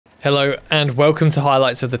Hello and welcome to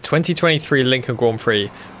highlights of the 2023 Lincoln Grand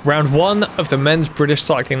Prix, round 1 of the Men's British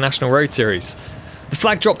Cycling National Road Series. The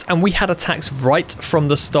flag dropped and we had attacks right from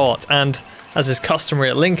the start, and as is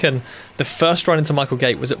customary at Lincoln, the first run into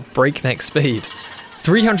Michaelgate was at breakneck speed.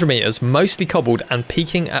 300 metres, mostly cobbled and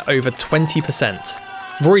peaking at over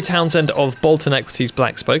 20%. Rory Townsend of Bolton Equities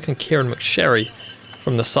Black Spoke and Kieran McSherry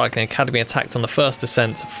from the Cycling Academy attacked on the first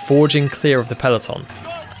descent, forging clear of the peloton.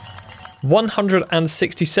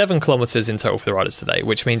 167 kilometres in total for the riders today,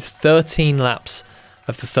 which means 13 laps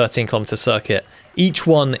of the 13-kilometre circuit, each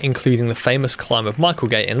one including the famous climb of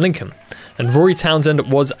Michaelgate in Lincoln. And Rory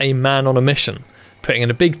Townsend was a man on a mission, putting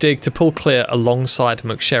in a big dig to pull clear alongside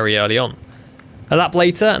McSherry early on. A lap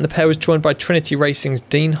later, and the pair was joined by Trinity Racing's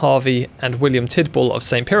Dean Harvey and William Tidball of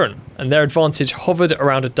St Piran, and their advantage hovered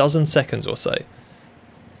around a dozen seconds or so.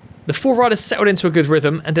 The four riders settled into a good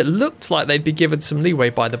rhythm, and it looked like they'd be given some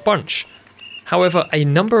leeway by the bunch. However, a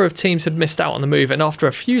number of teams had missed out on the move, and after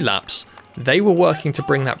a few laps, they were working to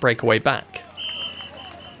bring that breakaway back.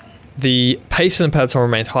 The pace of the peloton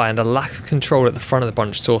remained high, and a lack of control at the front of the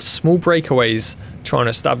bunch saw small breakaways trying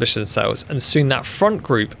to establish themselves, and soon that front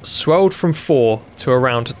group swelled from 4 to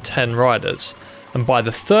around 10 riders. And by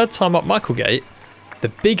the third time up Michaelgate, the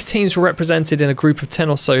big teams were represented in a group of 10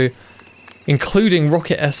 or so, including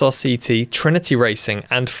Rocket SRCT, Trinity Racing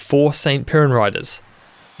and 4 St Piran riders.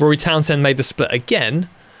 Rory Townsend made the split again,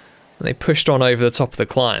 and they pushed on over the top of the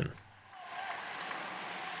climb.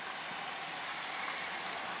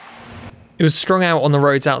 It was strung out on the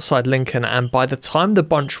roads outside Lincoln, and by the time the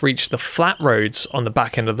bunch reached the flat roads on the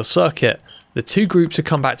back end of the circuit, the two groups had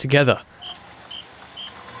come back together.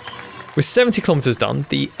 With 70 kilometres done,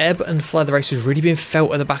 the ebb and flow of the race was really being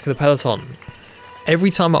felt at the back of the peloton.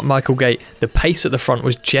 Every time up Michaelgate, the pace at the front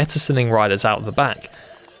was jettisoning riders out of the back.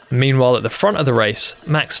 Meanwhile, at the front of the race,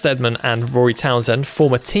 Max Steadman and Rory Townsend,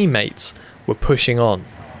 former teammates, were pushing on.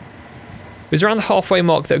 It was around the halfway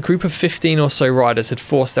mark that a group of 15 or so riders had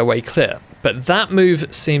forced their way clear, but that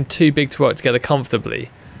move seemed too big to work together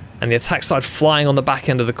comfortably, and the attack started flying on the back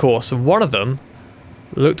end of the course, and one of them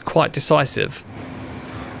looked quite decisive.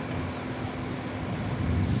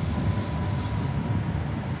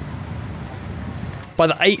 By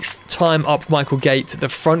the 8th time up Michaelgate, the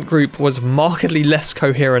front group was markedly less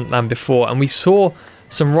coherent than before, and we saw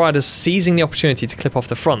some riders seizing the opportunity to clip off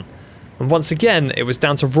the front. And once again, it was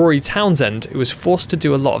down to Rory Townsend, who was forced to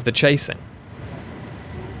do a lot of the chasing.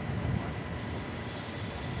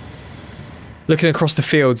 Looking across the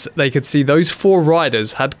fields, they could see those 4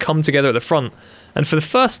 riders had come together at the front, and for the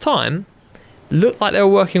first time, looked like they were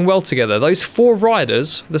working well together. Those 4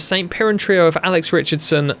 riders, the St Piran trio of Alex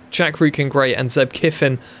Richardson, Jack Rukin-Gray and Zeb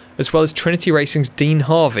Kiffin, as well as Trinity Racing's Dean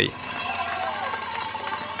Harvey.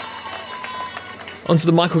 Onto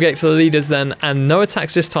the Michaelgate for the leaders then, and no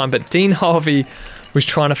attacks this time, but Dean Harvey was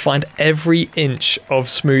trying to find every inch of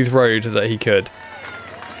smooth road that he could.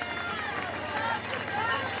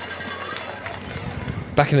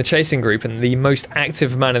 Back in the chasing group, and the most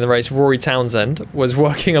active man in the race, Rory Townsend, was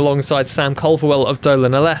working alongside Sam Culverwell of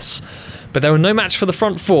Dolan LS, but they were no match for the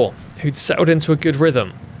front 4, who'd settled into a good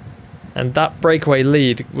rhythm. And that breakaway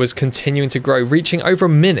lead was continuing to grow, reaching over a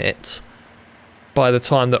minute by the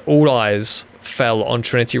time that all eyes fell on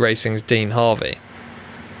Trinity Racing's Dean Harvey.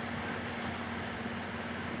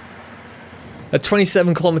 At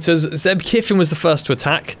 27 kilometres, Zeb Kiffin was the first to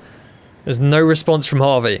attack. There's no response from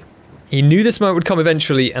Harvey. He knew this moment would come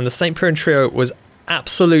eventually, and the St Piran trio was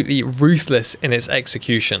absolutely ruthless in its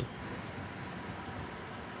execution.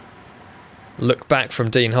 Look back from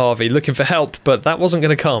Dean Harvey, looking for help, but that wasn't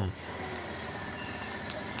going to come.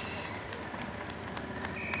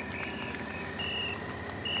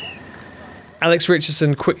 Alex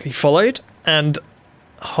Richardson quickly followed, and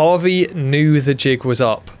Harvey knew the jig was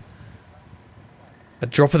up. A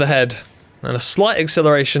drop of the head and a slight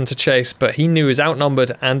acceleration to chase, but he knew he was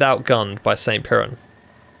outnumbered and outgunned by St Piran.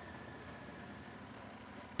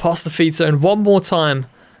 Past the feed zone one more time,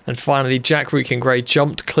 and finally Jack Rukin-Gray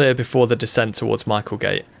jumped clear before the descent towards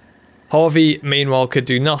Michaelgate. Harvey, meanwhile, could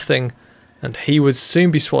do nothing, and he would soon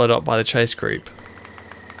be swallowed up by the chase group.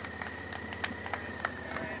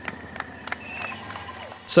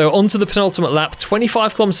 So on to the penultimate lap,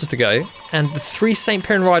 25 kilometres to go, and the 3 St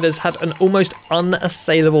Piran riders had an almost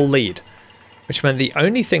unassailable lead, which meant the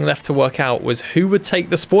only thing left to work out was who would take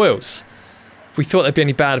the spoils. If we thought there'd be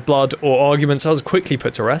any bad blood or arguments, I was quickly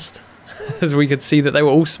put to rest, as we could see that they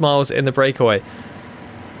were all smiles in the breakaway.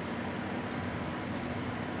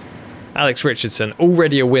 Alex Richardson,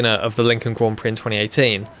 already a winner of the Lincoln Grand Prix in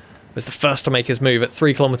 2018, was the first to make his move at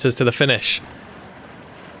 3 kilometres to the finish.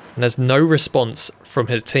 And there's no response from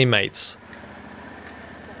his teammates.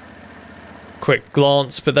 quick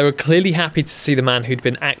glance, but they were clearly happy to see the man who'd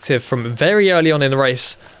been active from very early on in the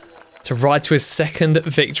race to ride to his second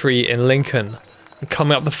victory in Lincoln. And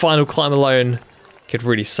coming up the final climb alone, could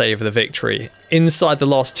really savour the victory. Inside the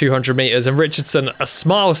last 200 metres, and Richardson, a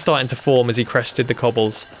smile starting to form as he crested the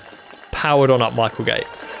cobbles, powered on up Michaelgate.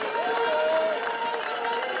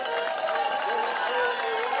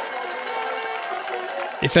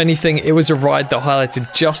 If anything, it was a ride that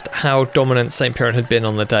highlighted just how dominant St. Piran had been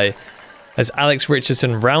on the day, as Alex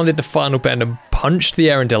Richardson rounded the final bend and punched the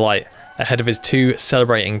air in delight ahead of his two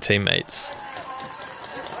celebrating teammates.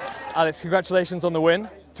 Alex, congratulations on the win.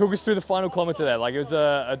 Talk us through the final kilometre there. Like, it was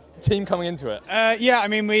a team coming into it. Yeah, I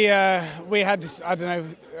mean, we had, I don't know,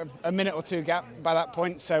 a minute or two gap by that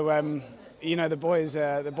point. So, you know, the boys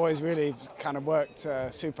really kind of worked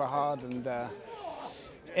super hard, and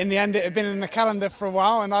in the end, it had been in the calendar for a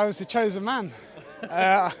while, and I was the chosen man.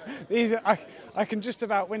 I can just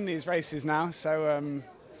about win these races now. So,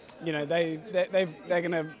 you know, they're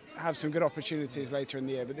going to have some good opportunities later in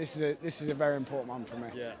the year. But this is a very important one for me.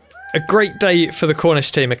 Yeah. A great day for the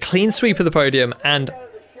Cornish team, a clean sweep of the podium and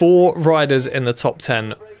 4 riders in the top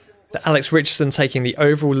 10. The Alex Richardson taking the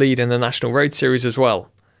overall lead in the National Road Series as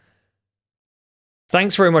well.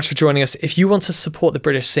 Thanks very much for joining us. If you want to support the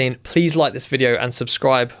British scene, please like this video and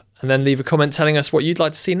subscribe, and then leave a comment telling us what you'd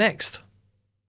like to see next.